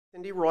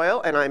Cindy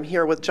Royal, and I'm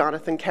here with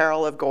Jonathan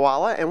Carroll of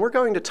Gowalla, and we're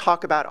going to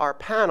talk about our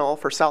panel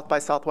for South by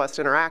Southwest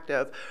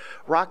Interactive,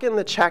 Rockin'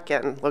 the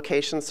Check-In,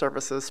 Location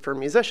Services for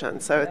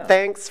Musicians. So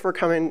thanks for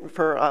coming,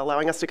 for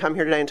allowing us to come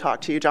here today and talk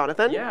to you,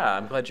 Jonathan. Yeah,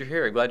 I'm glad you're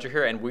here. Glad you're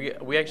here. And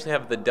we actually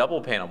have the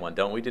double panel one,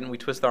 don't we? Didn't we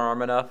twist our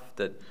arm enough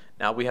that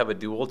now we have a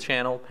dual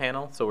channel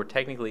panel? So we're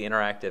technically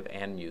interactive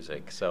and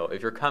music. So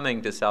if you're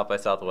coming to South by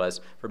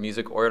Southwest for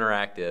music or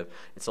interactive,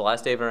 it's the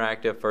last day of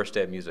interactive, first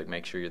day of music.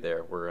 Make sure you're there.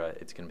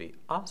 It's going to be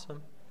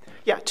awesome.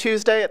 Yeah,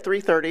 Tuesday at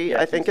 3:30,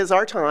 I think, is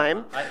our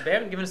time. They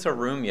haven't given us a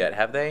room yet,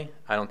 have they?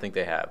 I don't think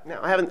they have. No,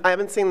 I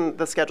haven't seen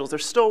the schedules. They're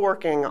still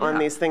working on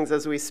these things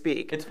as we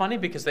speak. It's funny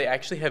because they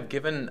actually have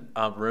given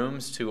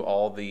rooms to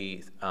all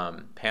the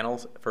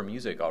panels for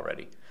music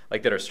already,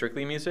 like that are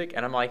strictly music.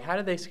 And I'm like, how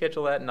did they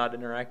schedule that and not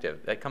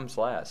interactive? That comes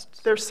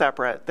last. They're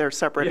separate. They're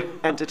separate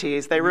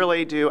entities. They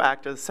really do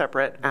act as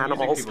separate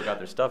animals. Music people got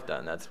their stuff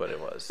done. That's what it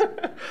was.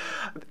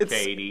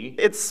 Katie.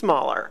 It's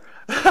smaller.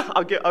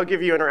 I'll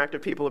give you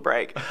interactive people a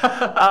break.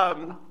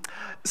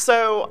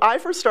 So I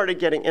first started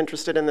getting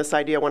interested in this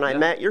idea when I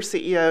met your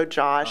CEO,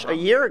 Josh, a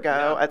year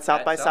ago at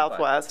South by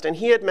Southwest, and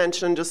he had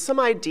mentioned just some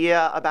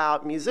idea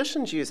about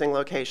musicians using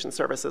location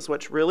services,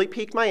 which really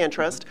piqued my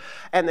interest.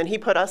 And then he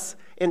put us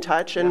in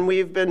touch, and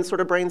we've been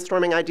sort of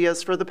brainstorming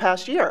ideas for the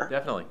past year.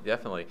 Definitely,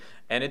 definitely.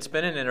 And it's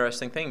been an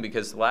interesting thing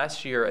because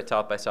last year at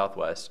South by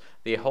Southwest,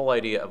 the whole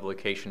idea of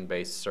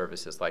location-based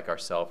services like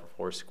ourselves or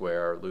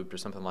Foursquare or Looped or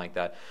something like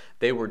that,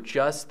 they were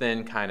just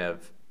then kind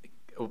of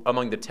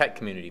among the tech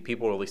community,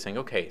 people were really saying,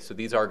 okay, so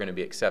these are going to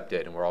be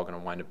accepted and we're all going to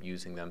wind up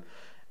using them.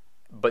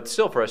 But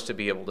still for us to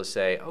be able to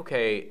say,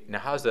 okay, now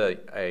how's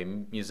a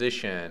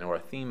musician or a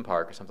theme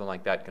park or something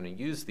like that going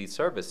to use these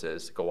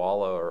services,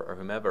 Gowalla or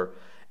whomever,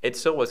 it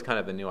still was kind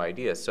of a new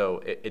idea.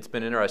 So it's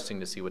been interesting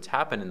to see what's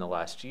happened in the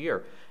last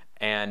year.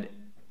 And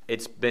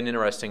it's been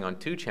interesting on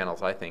two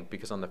channels, I think,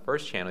 because on the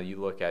first channel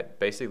you look at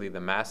basically the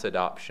mass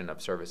adoption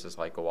of services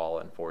like Gowalla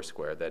and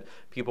Foursquare, that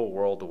people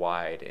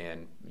worldwide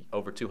in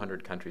over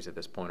 200 countries at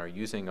this point are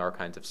using our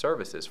kinds of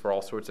services for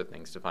all sorts of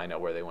things, to find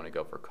out where they want to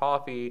go for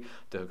coffee,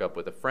 to hook up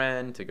with a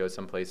friend, to go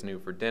someplace new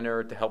for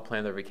dinner, to help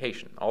plan their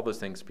vacation. All those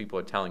things people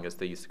are telling us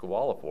they use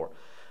Gowalla for.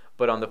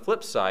 But on the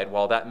flip side,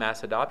 while that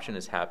mass adoption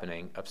is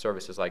happening of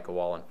services like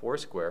Gowalla and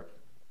Foursquare,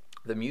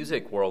 the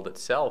music world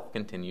itself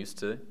continues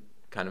to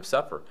kind of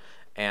suffer.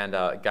 And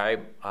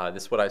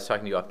this is what I was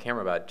talking to you off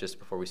camera about just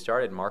before we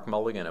started, Mark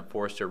Mulligan of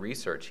Forrester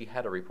Research. He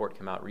had a report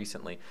come out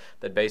recently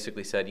that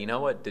basically said, you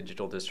know what,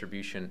 digital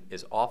distribution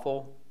is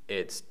awful.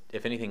 It's,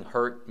 if anything,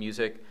 hurt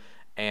music.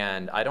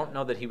 And I don't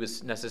know that he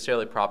was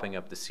necessarily propping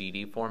up the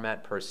CD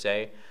format per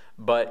se,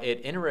 but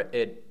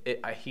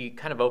he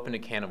kind of opened a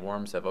can of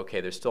worms of,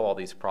 okay, there's still all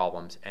these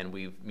problems, and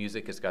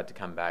music has got to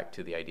come back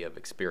to the idea of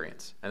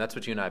experience. And that's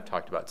what you and I have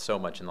talked about so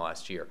much in the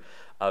last year,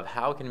 of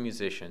how can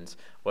musicians,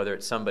 whether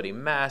it's somebody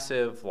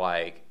massive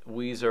like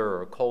Weezer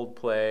or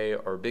Coldplay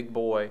or Big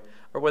Boy,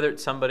 or whether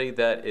it's somebody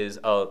that is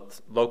a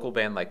local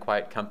band like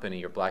Quiet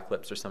Company or Black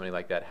Lips or somebody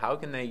like that, how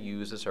can they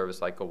use a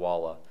service like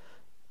Gowalla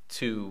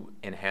to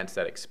enhance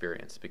that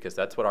experience? Because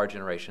that's what our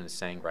generation is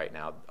saying right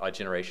now, a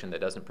generation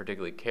that doesn't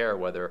particularly care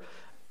whether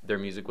their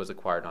music was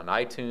acquired on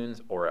iTunes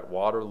or at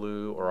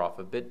Waterloo or off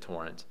of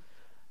BitTorrent.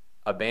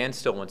 A band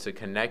still wants to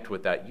connect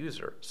with that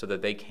user so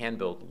that they can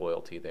build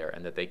loyalty there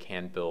and that they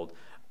can build,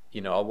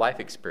 you know, a life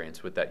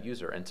experience with that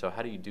user. And so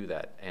how do you do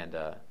that? And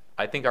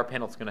I think our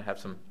panel is going to have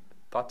some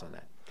thoughts on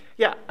that.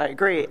 Yeah, I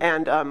agree.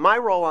 And my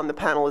role on the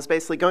panel is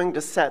basically going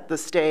to set the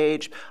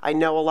stage. I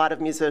know a lot of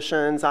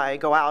musicians. I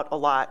go out a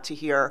lot to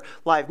hear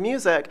live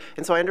music,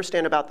 and so I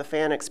understand about the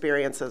fan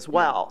experience as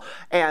well.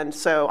 And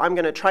so I'm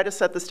going to try to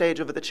set the stage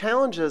of the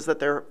challenges that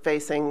they're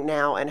facing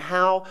now and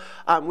how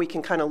we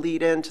can kind of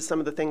lead into some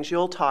of the things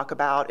you'll talk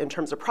about in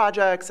terms of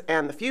projects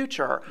and the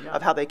future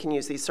of how they can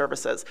use these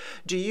services.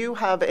 Do you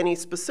have any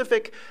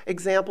specific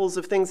examples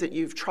of things that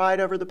you've tried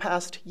over the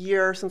past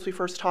year since we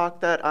first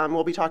talked that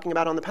we'll be talking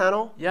about on the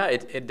panel? Yeah,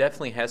 it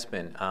definitely has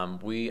been.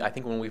 I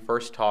think when we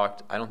first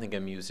talked, I don't think a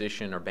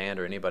musician or band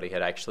or anybody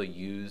had actually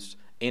used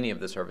any of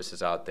the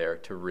services out there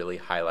to really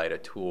highlight a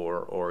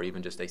tour or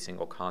even just a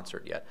single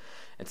concert yet.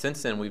 And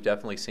since then, we've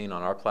definitely seen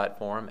on our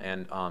platform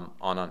and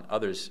on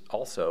others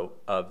also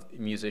of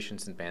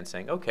musicians and bands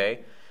saying, okay,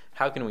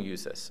 how can we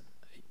use this?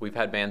 We've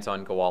had bands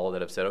on Gowalla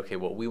that have said, okay,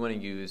 what we want to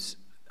use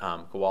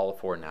Gowalla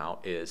for now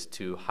is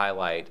to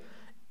highlight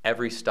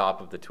every stop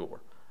of the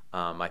tour.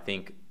 I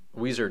think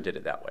Weezer did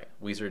it that way.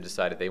 Weezer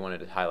decided they wanted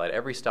to highlight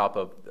every stop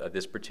of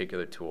this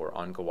particular tour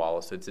on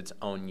Gowalla, so it's its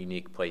own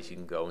unique place you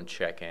can go and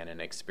check in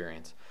and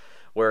experience.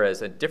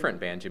 Whereas a different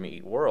band, Jimmy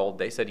Eat World,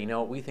 they said, you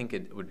know, we think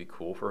it would be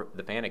cool for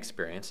the fan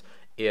experience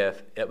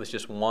if it was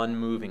just one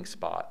moving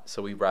spot.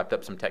 So we wrapped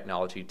up some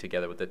technology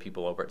together with the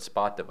people over at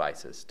Spot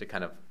Devices to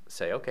kind of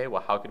say, okay,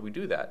 well, how could we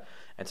do that?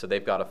 And so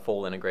they've got a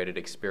full integrated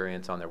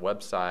experience on their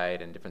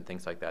website and different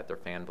things like that, their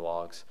fan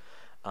blogs.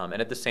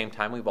 And at the same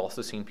time, we've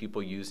also seen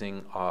people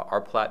using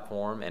our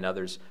platform and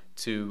others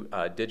to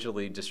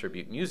digitally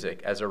distribute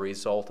music as a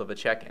result of a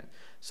check-in.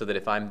 So that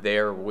if I'm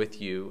there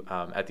with you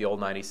at the old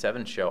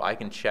 97 show, I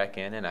can check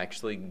in and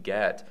actually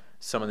get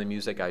some of the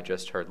music I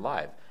just heard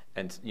live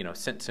and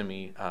sent to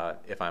me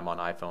if I'm on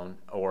iPhone,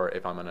 or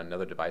if I'm on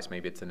another device,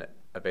 maybe it's an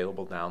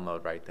available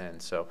download right then.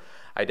 So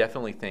I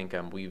definitely think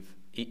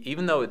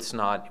even though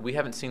we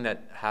haven't seen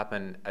that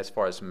happen as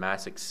far as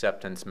mass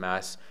acceptance,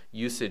 mass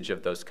usage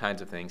of those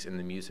kinds of things in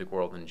the music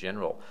world in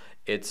general,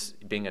 it's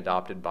being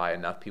adopted by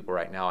enough people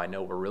right now. I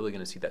know we're really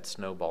going to see that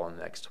snowball in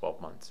the next 12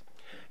 months.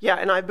 Yeah,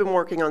 and I've been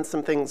working on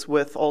some things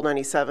with old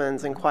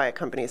 97s and Quiet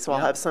Company, so I'll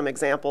have some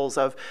examples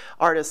of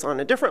artists on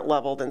a different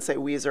level than, say,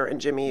 Weezer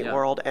and Jimmy Eat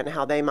World, and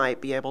how they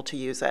might be able to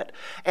use it.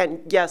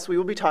 And yes, we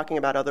will be talking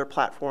about other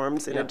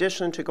platforms in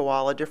addition to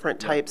Gowalla, different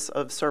types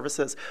of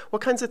services.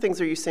 What kinds of things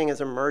are you seeing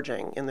as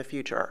emerging in the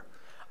future?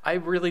 I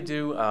really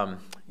do.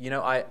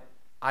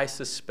 I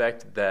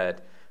suspect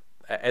that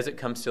as it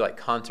comes to like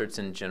concerts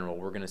in general,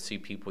 we're going to see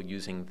people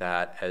using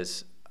that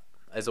as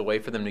a way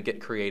for them to get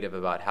creative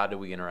about how do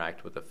we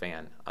interact with a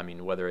fan. I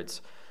mean, whether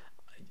it's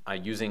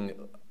using,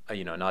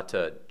 not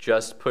to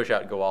just push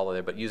out Gowalla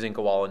there, but using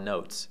Gowalla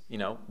notes.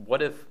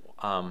 What if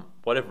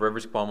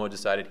Rivers Cuomo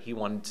decided he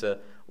wanted to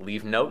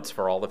leave notes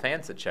for all the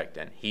fans that checked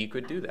in? He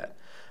could do that.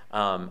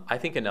 I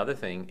think another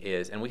thing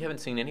is, and we haven't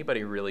seen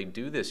anybody really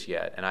do this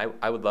yet, and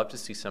I would love to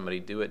see somebody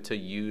do it, to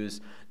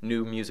use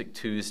New Music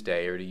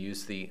Tuesday or to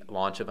use the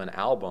launch of an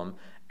album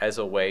as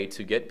a way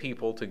to get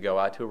people to go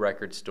out to a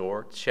record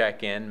store,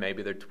 check in,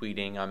 maybe they're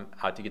tweeting, I'm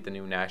out to get the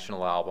new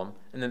national album,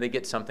 and then they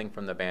get something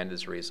from the band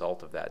as a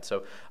result of that.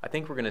 So I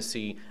think we're going to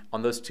see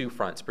on those two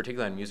fronts,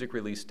 particularly on music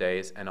release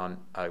days and on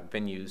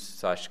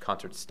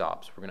venues/concert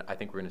stops, I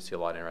think we're going to see a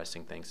lot of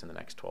interesting things in the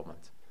next 12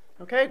 months.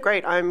 Okay,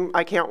 great.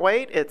 I can't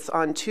wait. It's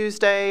on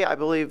Tuesday. I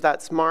believe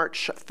that's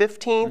March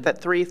 15th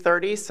at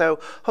 3:30. So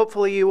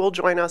hopefully you will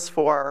join us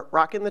for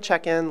Rockin' the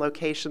Check-In,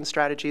 Location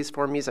Strategies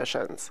for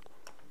Musicians.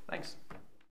 Thanks.